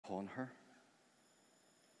her.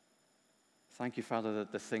 Thank you, Father,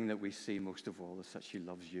 that the thing that we see most of all is that she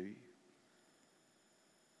loves you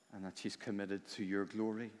and that she's committed to your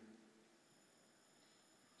glory.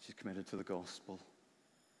 She's committed to the gospel.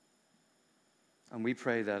 And we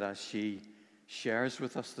pray that as she shares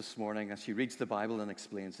with us this morning, as she reads the Bible and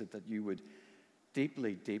explains it, that you would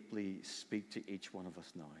deeply, deeply speak to each one of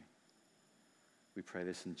us now. We pray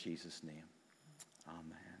this in Jesus' name.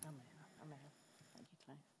 Amen. Amen. Amen. Thank you,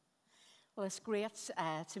 Clive. Well, it's great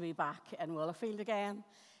to be back in Willowfield again.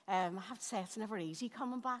 I have to say, it's never easy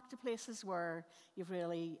coming back to places where you've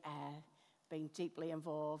really been deeply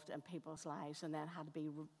involved in people's lives and then had to be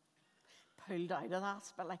pulled out of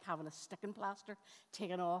that. But like having a sticking plaster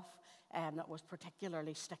taken off that was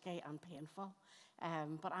particularly sticky and painful.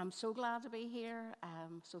 But I'm so glad to be here.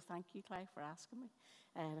 So thank you, Clive, for asking me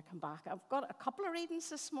to come back. I've got a couple of readings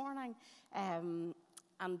this morning. And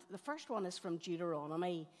the first one is from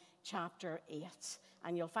Deuteronomy chapter 8.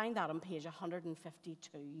 And you'll find that on page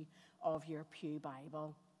 152 of your Pew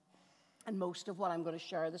Bible. And most of what I'm going to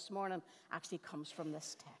share this morning actually comes from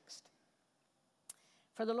this text.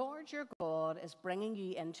 For the Lord your God is bringing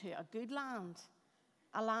you into a good land,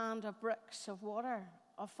 a land of brooks of water,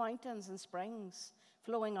 of fountains and springs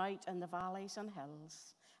flowing out in the valleys and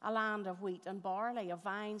hills, a land of wheat and barley, of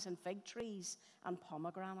vines and fig trees and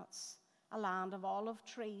pomegranates, a land of olive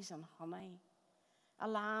trees and honey, a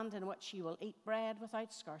land in which you will eat bread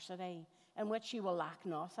without scarcity, in which you will lack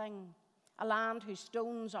nothing, a land whose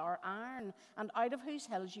stones are iron, and out of whose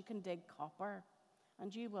hills you can dig copper,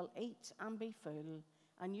 and you will eat and be full,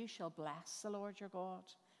 and you shall bless the Lord your God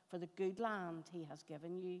for the good land he has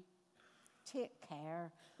given you. Take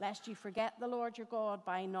care lest you forget the Lord your God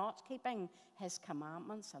by not keeping his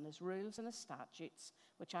commandments and his rules and his statutes,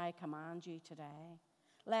 which I command you today.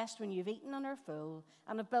 Lest when you've eaten and are full,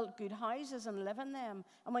 and have built good houses and live in them,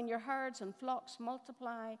 and when your herds and flocks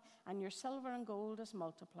multiply, and your silver and gold is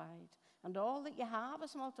multiplied, and all that you have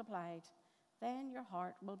is multiplied, then your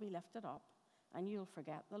heart will be lifted up, and you'll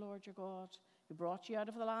forget the Lord your God, who brought you out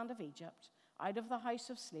of the land of Egypt, out of the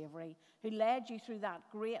house of slavery, who led you through that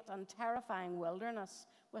great and terrifying wilderness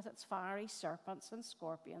with its fiery serpents and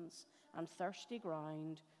scorpions and thirsty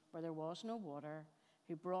ground where there was no water,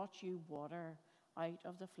 who brought you water out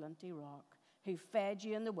of the flinty rock, who fed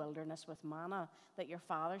you in the wilderness with manna that your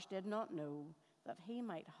fathers did not know, that he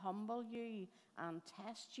might humble you and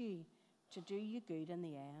test you to do you good in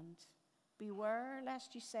the end. Beware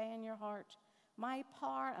lest you say in your heart, my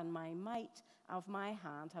power and my might of my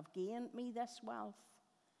hand have gained me this wealth.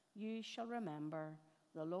 You shall remember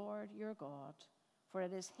the Lord your God, for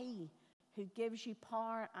it is he who gives you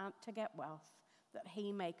power to get wealth, that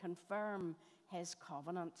he may confirm his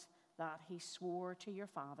covenant that he swore to your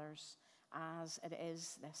fathers, as it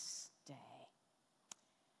is this day.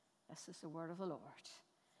 This is the word of the Lord.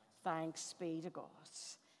 Thanks be to God.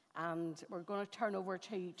 And we're going to turn over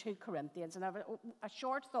to 2 Corinthians. And I have a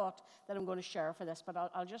short thought that I'm going to share for this, but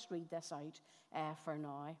I'll just read this out for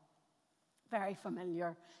now. Very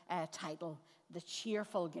familiar title, The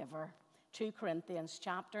Cheerful Giver. 2 Corinthians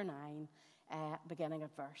chapter 9, beginning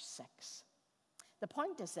at verse 6. The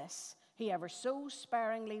point is this: whoever sows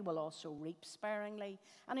sparingly will also reap sparingly,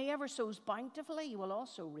 and whoever sows bountifully will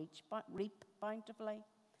also reap bountifully.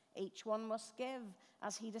 Each one must give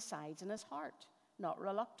as he decides in his heart, not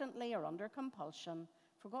reluctantly or under compulsion,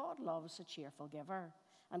 for God loves a cheerful giver.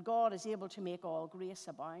 And God is able to make all grace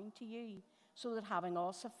abound to you, so that having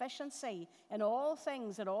all sufficiency in all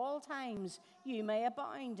things at all times, you may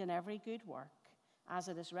abound in every good work. As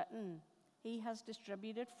it is written, he has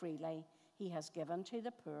distributed freely, he has given to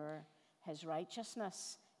the poor, his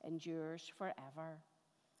righteousness endures forever.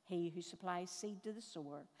 He who supplies seed to the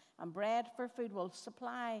sower and bread for food will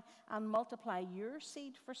supply and multiply your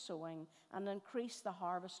seed for sowing and increase the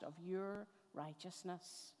harvest of your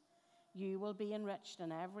righteousness. You will be enriched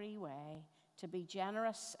in every way, to be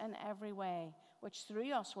generous in every way, which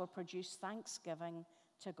through us will produce thanksgiving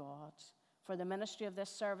to God. For the ministry of this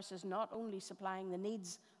service is not only supplying the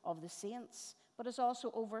needs of the saints, but is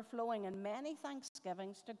also overflowing in many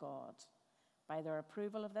thanksgivings to God. By their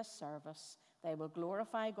approval of this service, they will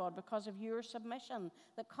glorify God because of your submission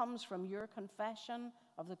that comes from your confession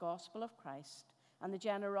of the gospel of Christ and the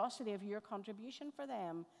generosity of your contribution for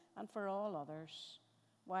them and for all others,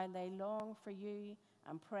 while they long for you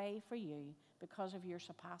and pray for you because of your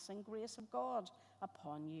surpassing grace of God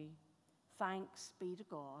upon you. Thanks be to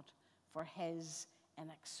God for his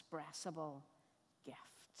inexpressible gift.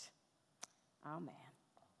 Amen.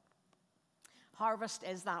 Harvest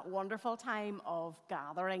is that wonderful time of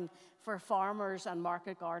gathering for farmers and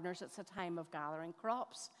market gardeners. It's a time of gathering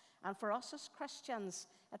crops. And for us as Christians,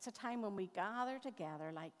 It's a time when we gather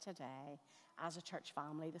together like today as a church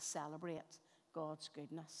family to celebrate God's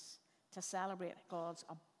goodness, to celebrate God's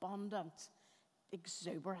abundant,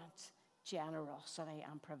 exuberant generosity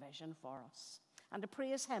and provision for us, and to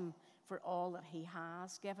praise him for all that he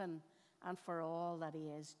has given and for all that he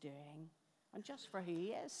is doing, and just for who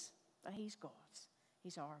he is, that he's God.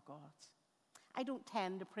 He's our God. I don't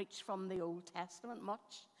tend to preach from the Old Testament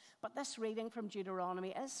much, but this reading from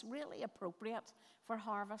Deuteronomy is really appropriate for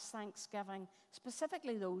harvest thanksgiving,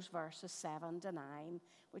 specifically those verses 7 to 9,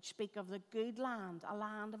 which speak of the good land, a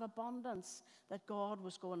land of abundance that God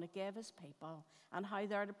was going to give his people, and how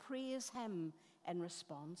they're to praise him in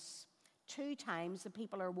response. 2 times the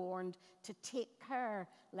people are warned to take care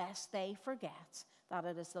lest they forget that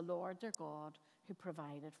it is the Lord their God who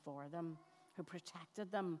provided for them, who protected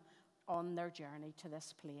them on their journey to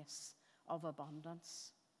this place of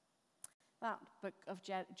abundance. That book of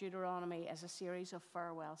Deuteronomy is a series of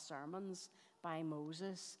farewell sermons by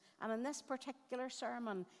Moses. And in this particular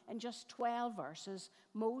sermon, in just 12 verses,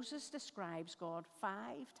 Moses describes God 5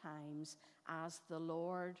 times as the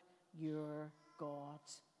Lord your God.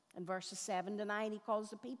 In verses 7 to 9, he calls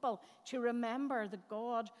the people to remember the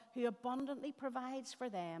God who abundantly provides for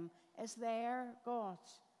them is their God.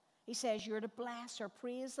 He says you're to bless or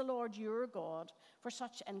praise the Lord your God for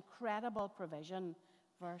such incredible provision.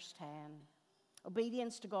 Verse 10.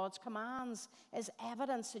 Obedience to God's commands is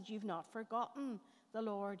evidence that you've not forgotten the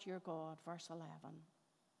Lord your God. Verse 11.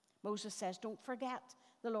 Moses says, don't forget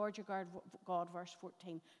the Lord your God, verse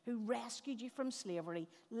 14, who rescued you from slavery,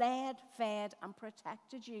 led, fed, and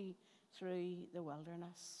protected you through the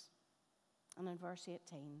wilderness. And in verse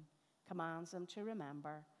 18, commands them to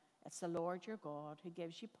remember it's the Lord your God who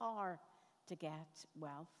gives you power to get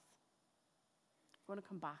wealth. I'm going to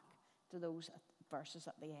come back to those verses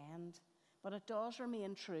at the end. But it does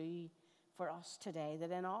remain true for us today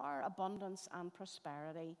that in our abundance and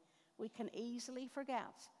prosperity, we can easily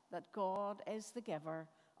forget that God is the giver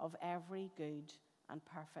of every good and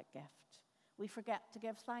perfect gift. We forget to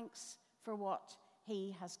give thanks for what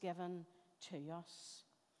he has given to us.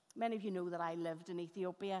 Many of you know that I lived in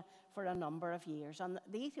Ethiopia for a number of years, and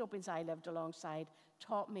the Ethiopians I lived alongside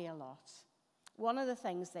taught me a lot. One of the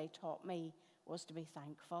things they taught me was to be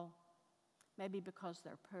thankful, maybe because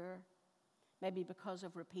they're poor, maybe because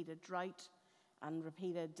of repeated drought and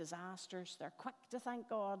repeated disasters. They're quick to thank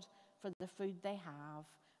God for the food they have,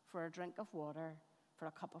 for a drink of water, for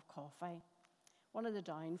a cup of coffee. One of the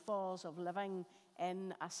downfalls of living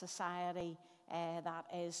in a society that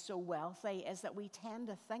is so wealthy is that we tend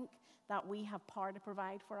to think that we have power to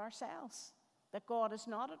provide for ourselves, that God is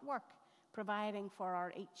not at work providing for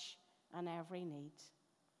our each and every need.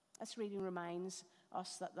 This reading reminds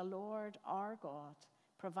us that the Lord, our God,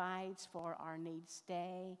 provides for our needs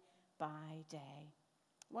day by day.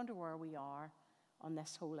 I wonder where we are on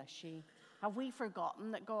this whole issue. Have we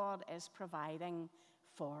forgotten that God is providing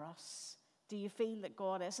for us? Do you feel that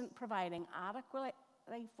God isn't providing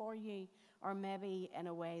adequately for you, or maybe in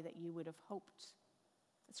a way that you would have hoped?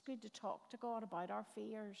 It's good to talk to God about our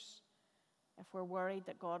fears if we're worried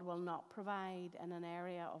that God will not provide in an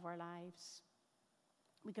area of our lives.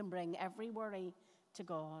 We can bring every worry to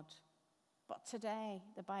God. But today,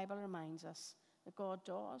 the Bible reminds us that God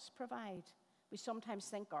does provide. We sometimes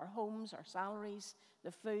think our homes, our salaries,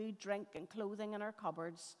 the food, drink, and clothing in our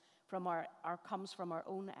cupboards comes from our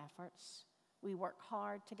own efforts. We work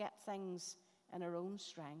hard to get things in our own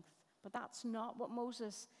strength. But that's not what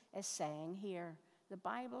Moses is saying here. The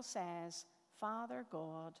Bible says, Father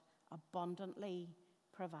God abundantly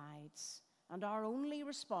provides. And our only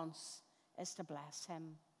response is to bless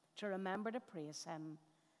him, to remember to praise him,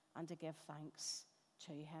 and to give thanks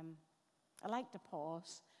to him. I'd like to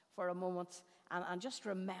pause for a moment and just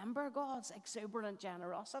remember God's exuberant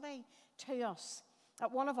generosity to us.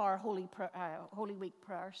 At one of our Holy Week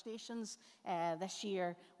prayer stations this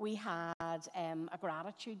year, we had a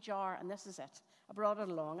gratitude jar, and this is it. I brought it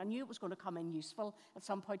along. I knew it was going to come in useful at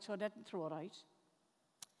some point, so I didn't throw it out.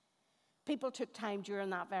 People took time during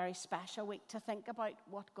that very special week to think about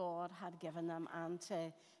what God had given them and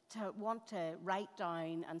to want to write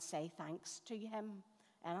down and say thanks to him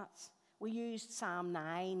in it. We used Psalm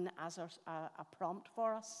 9 as a prompt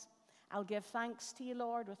for us. I'll give thanks to you,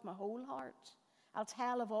 Lord, with my whole heart. I'll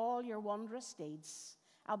tell of all your wondrous deeds.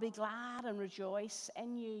 I'll be glad and rejoice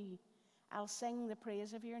in you. I'll sing the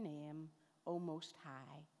praise of your name, O Most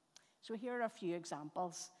High. So here are a few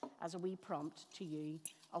examples as a wee prompt to you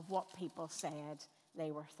of what people said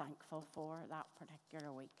they were thankful for that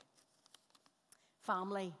particular week.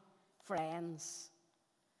 Family, friends,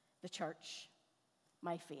 the church,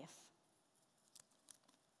 my faith.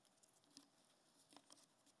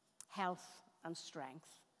 health and strength.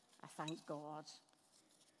 I thank God.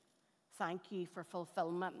 Thank you for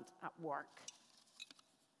fulfillment at work.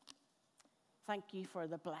 Thank you for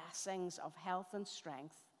the blessings of health and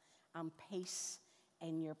strength and peace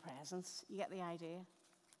in your presence. You get the idea?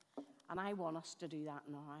 And I want us to do that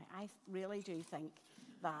now. I really do think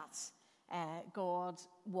that God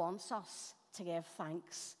wants us to give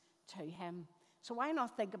thanks to him. So why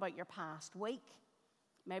not think about your past week,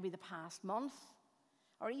 maybe the past month,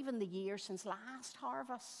 or even the year since last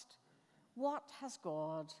harvest? What has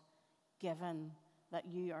God given that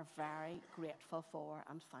you are very grateful for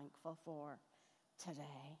and thankful for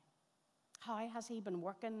today? How has he been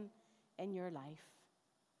working in your life?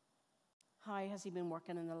 How has he been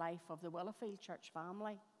working in the life of the Willowfield Church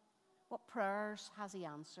family? What prayers has he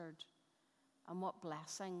answered? And what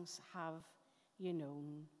blessings have you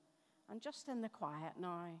known? And just in the quiet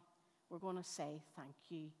now, we're going to say thank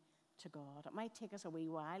you to God. It might take us a wee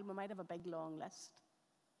while. We might have a big, long list.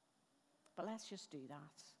 But let's just do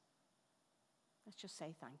that. Let's just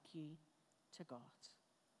say thank you to God.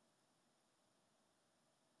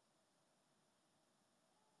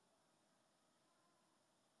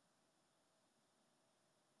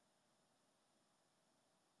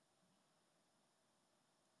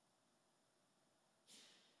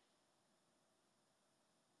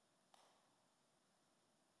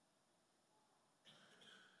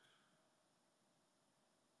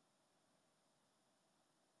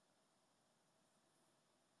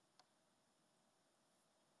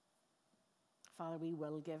 Father, we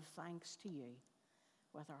will give thanks to you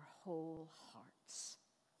with our whole hearts.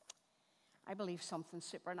 I believe something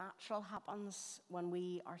supernatural happens when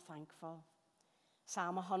we are thankful.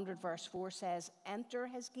 Psalm 100 verse 4 says, "Enter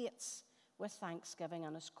his gates with thanksgiving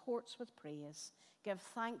and his courts with praise. Give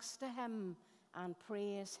thanks to him and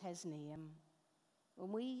praise his name."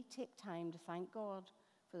 When we take time to thank God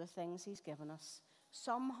for the things he's given us,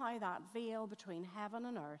 somehow that veil between heaven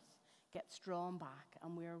and earth gets drawn back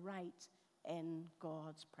and we're right in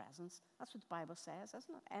God's presence. That's what the Bible says,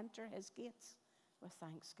 isn't it? Enter his gates with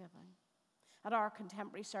thanksgiving. At our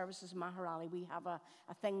contemporary services in Maharali, we have a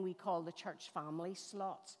thing we call the church family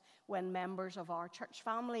slot, when members of our church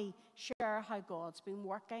family share how God's been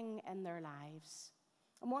working in their lives.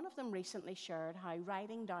 And one of them recently shared how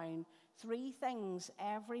writing down 3 things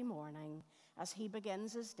every morning as he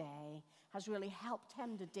begins his day has really helped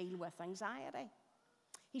him to deal with anxiety.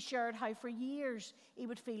 He shared how for years he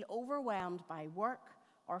would feel overwhelmed by work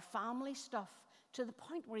or family stuff to the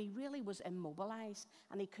point where he really was immobilized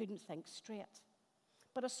and he couldn't think straight.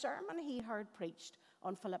 But a sermon he heard preached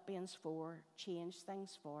on Philippians 4 changed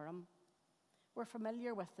things for him. We're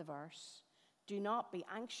familiar with the verse, "Do not be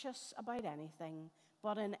anxious about anything,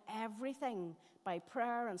 but in everything, by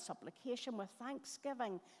prayer and supplication with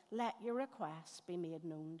thanksgiving, let your requests be made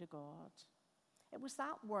known to God." It was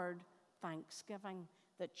that word, thanksgiving,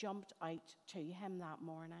 that jumped out to him that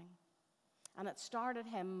morning. And it started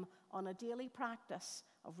him on a daily practice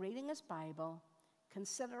of reading his Bible,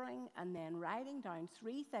 considering and then writing down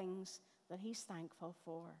 3 things that he's thankful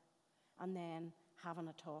for, and then having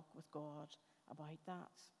a talk with God about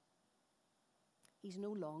that. He's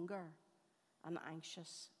no longer an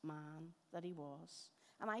anxious man that he was.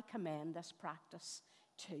 And I commend this practice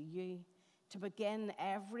to you, to begin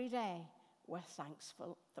every day with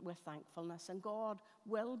thankfulness. And God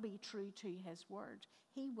will be true to his word.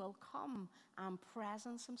 He will come and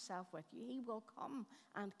presence himself with you. He will come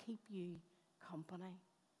and keep you company.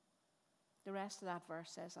 The rest of that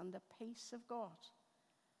verse says, "And the peace of God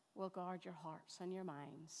will guard your hearts and your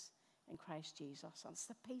minds in Christ Jesus." And it's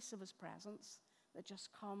the peace of his presence that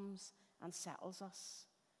just comes and settles us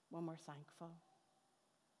when we're thankful.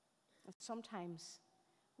 And sometimes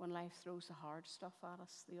when life throws the hard stuff at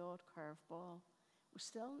us, the odd curveball, we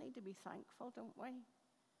still need to be thankful, don't we?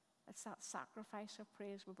 It's that sacrifice of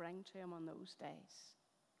praise we bring to him on those days.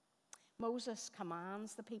 Moses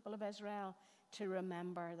commands the people of Israel to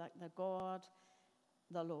remember that the God,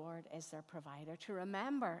 the Lord, is their provider. To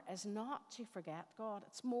remember is not to forget God.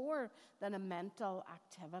 It's more than a mental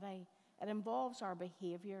activity. It involves our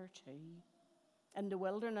behavior too. In the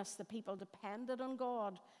wilderness, the people depended on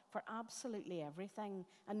God for absolutely everything.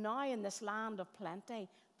 And now in this land of plenty,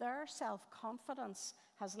 their self-confidence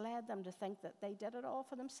has led them to think that they did it all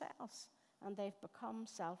for themselves, and they've become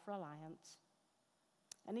self-reliant.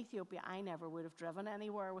 In Ethiopia, I never would have driven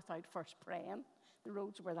anywhere without first praying. The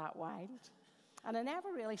roads were that wild. And I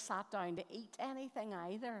never really sat down to eat anything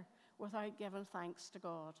either without giving thanks to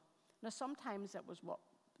God. Now, sometimes it was what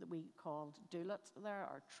we called doulet there,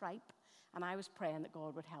 or tripe, and I was praying that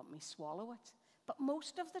God would help me swallow it. But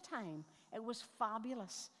most of the time, it was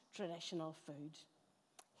fabulous traditional food.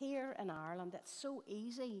 Here in Ireland, it's so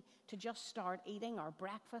easy to just start eating our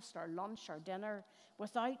breakfast, our lunch, our dinner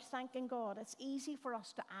without thanking God. It's easy for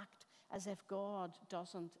us to act as if God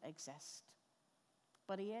doesn't exist.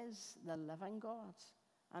 But He is the living God,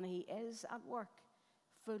 and He is at work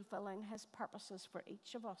fulfilling His purposes for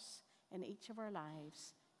each of us in each of our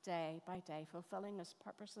lives, day by day, fulfilling His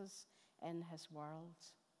purposes in His world.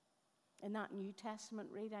 In that New Testament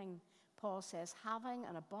reading, Paul says, having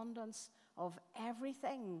an abundance of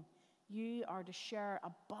everything, you are to share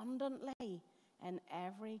abundantly in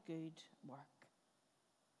every good work.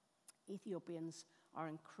 Ethiopians are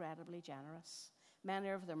incredibly generous. Many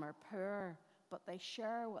of them are poor, but they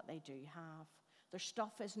share what they do have. Their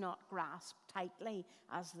stuff is not grasped tightly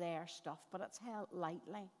as their stuff, but it's held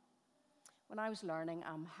lightly. When I was learning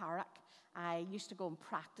Amharic, I used to go and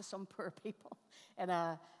practice on poor people in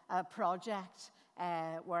a project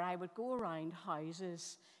where I would go around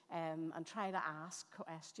houses and try to ask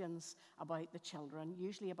questions about the children,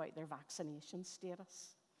 usually about their vaccination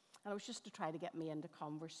status. And it was just to try to get me into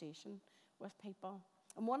conversation with people.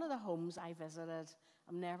 And one of the homes I visited,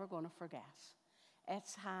 I'm never going to forget. It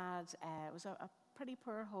was a pretty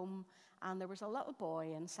poor home, and there was a little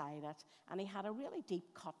boy inside it, and he had a really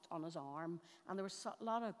deep cut on his arm, and there was a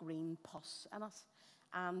lot of green pus in it.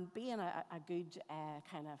 And being a good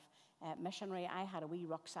missionary, I had a wee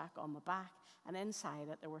rucksack on my back, and inside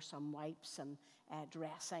it there were some wipes and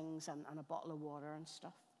dressings and a bottle of water and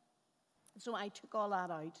stuff. So I took all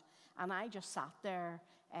that out, and I just sat there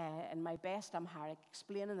in my best Amharic,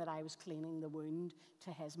 explaining that I was cleaning the wound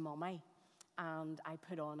to his mummy, and I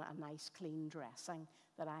put on a nice clean dressing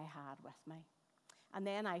that I had with me. And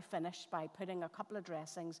then I finished by putting a couple of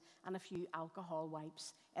dressings and a few alcohol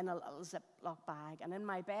wipes in a little Ziploc bag. And in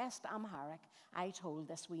my best Amharic, I told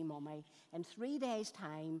this wee mummy, in 3 days'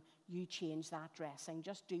 time, you change that dressing.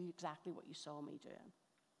 Just do exactly what you saw me doing.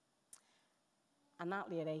 And that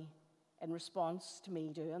lady, in response to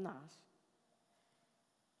me doing that,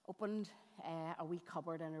 opened a wee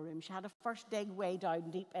cupboard in her room. She had to first dig way down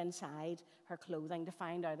deep inside her clothing to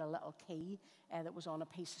find out a little key that was on a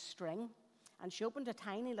piece of string. And she opened a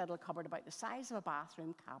tiny little cupboard about the size of a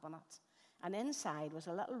bathroom cabinet. And inside was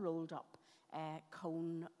a little rolled up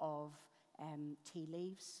cone of tea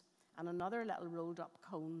leaves, and another little rolled up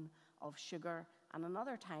cone of sugar, and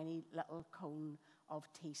another tiny little cone of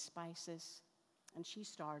tea spices. And she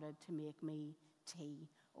started to make me tea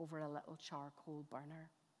over a little charcoal burner.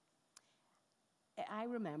 I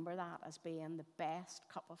remember that as being the best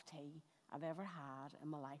cup of tea I've ever had in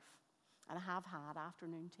my life. And I have had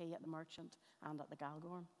afternoon tea at the Merchant and at the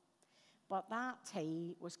Galgorm. But that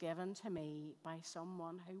tea was given to me by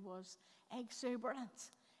someone who was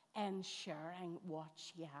exuberant in sharing what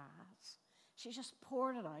she had. She just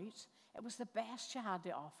poured it out. It was the best she had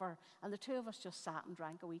to offer. And the two of us just sat and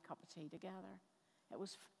drank a wee cup of tea together. It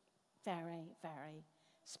was very, very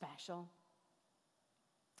special.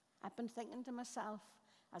 I've been thinking to myself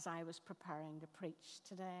as I was preparing to preach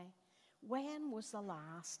today, when was the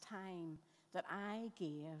last time that I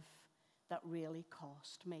gave that really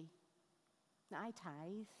cost me? Now, I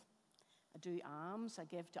tithe, I do alms, I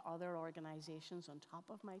give to other organizations on top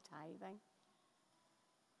of my tithing.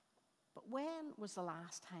 But when was the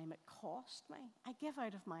last time it cost me? I give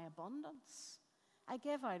out of my abundance. I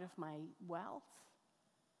give out of my wealth.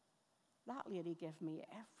 That lady gave me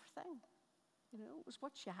everything. You know, it was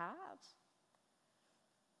what she had.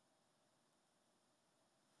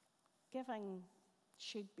 Giving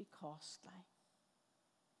should be costly.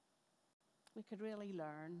 We could really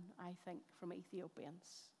learn, I think, from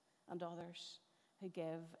Ethiopians and others who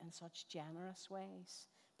give in such generous ways.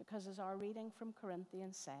 Because as our reading from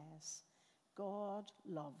Corinthians says, God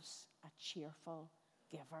loves a cheerful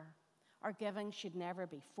giver. Our giving should never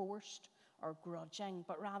be forced or grudging,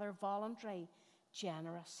 but rather voluntary,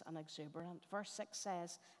 generous and exuberant. Verse 6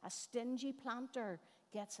 says, a stingy planter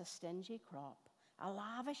gets a stingy crop. A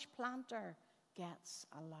lavish planter gets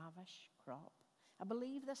a lavish crop. I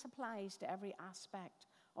believe this applies to every aspect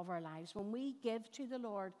of our lives. When we give to the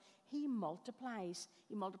Lord, He multiplies.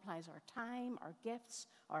 He multiplies our time, our gifts,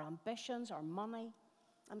 our ambitions, our money.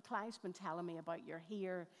 And Clive's been telling me about your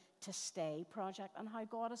Here to Stay project and how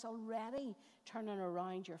God is already turning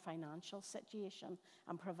around your financial situation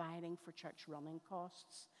and providing for church running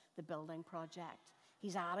costs, the building project.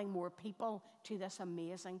 He's adding more people to this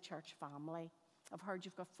amazing church family. I've heard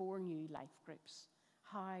you've got 4 new life groups.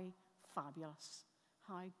 How fabulous,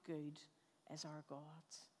 how good is our God.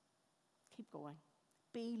 Keep going.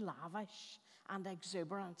 Be lavish and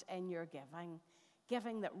exuberant in your giving,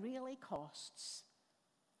 giving that really costs,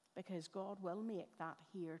 because God will make that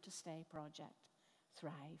Here to Stay project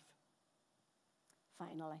thrive.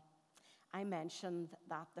 Finally, I mentioned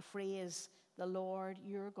that the phrase, the Lord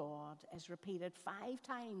your God, is repeated 5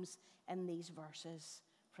 times in these verses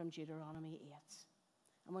from Deuteronomy 8.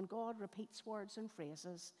 And when God repeats words and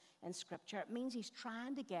phrases in Scripture, it means he's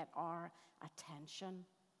trying to get our attention.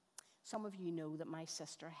 Some of you know that my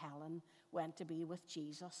sister Helen went to be with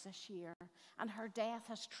Jesus this year, and her death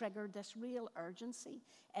has triggered this real urgency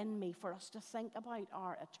in me for us to think about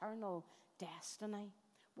our eternal destiny.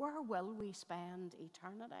 Where will we spend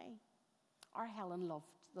eternity? Our Helen loved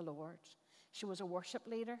the Lord. She was a worship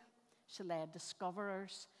leader. She led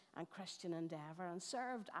Discoverers and Christian Endeavour and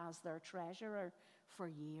served as their treasurer for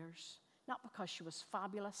years. Not because she was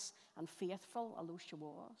fabulous and faithful, although she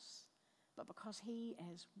was, but because he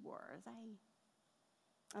is worthy.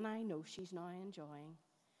 And I know she's now enjoying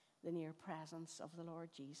the near presence of the Lord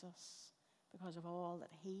Jesus because of all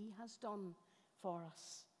that he has done for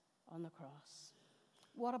us on the cross.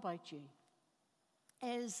 What about you?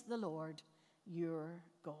 Is the Lord your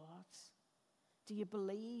God? Do you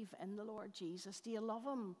believe in the Lord Jesus? Do you love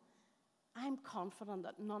him? I'm confident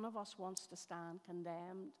that none of us wants to stand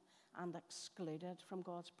condemned and excluded from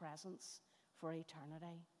God's presence for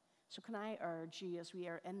eternity. So can I urge you, as we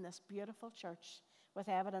are in this beautiful church with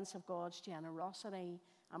evidence of God's generosity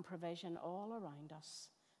and provision all around us,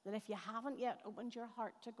 that if you haven't yet opened your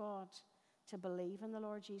heart to God to believe in the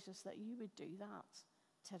Lord Jesus, that you would do that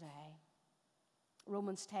today.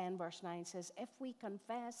 Romans 10 verse 9 says, if we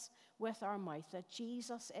confess with our mouth that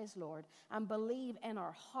Jesus is Lord and believe in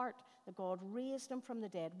our heart that God raised him from the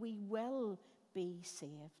dead, we will be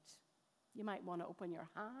saved. You might want to open your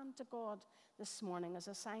hand to God this morning as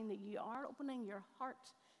a sign that you are opening your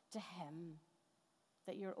heart to him,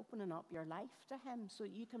 that you're opening up your life to him so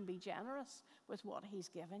that you can be generous with what he's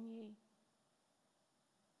given you.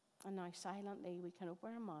 And now silently we can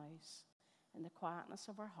open our mouths in the quietness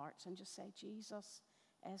of our hearts and just say, Jesus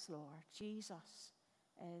is Lord. Jesus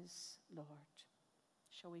is Lord.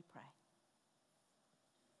 Shall we pray?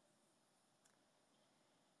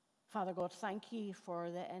 Father God, thank you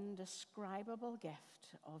for the indescribable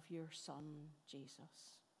gift of your Son,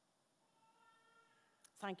 Jesus.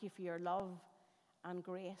 Thank you for your love and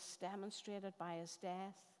grace demonstrated by his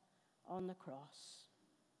death on the cross.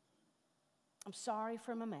 I'm sorry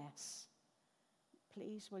for my mess.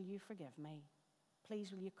 Please, will you forgive me?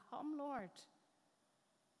 Please, will you come, Lord?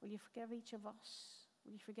 Will you forgive each of us?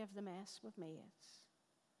 Will you forgive the mess we've made?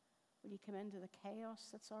 Will you come into the chaos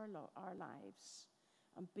that's our lives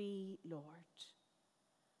and be Lord?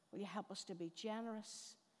 Will you help us to be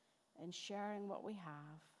generous in sharing what we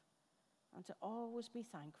have and to always be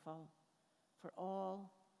thankful for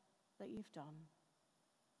all that you've done,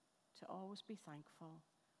 to always be thankful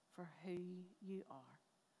for who you are,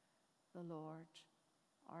 the Lord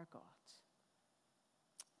our God.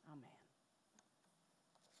 Amen.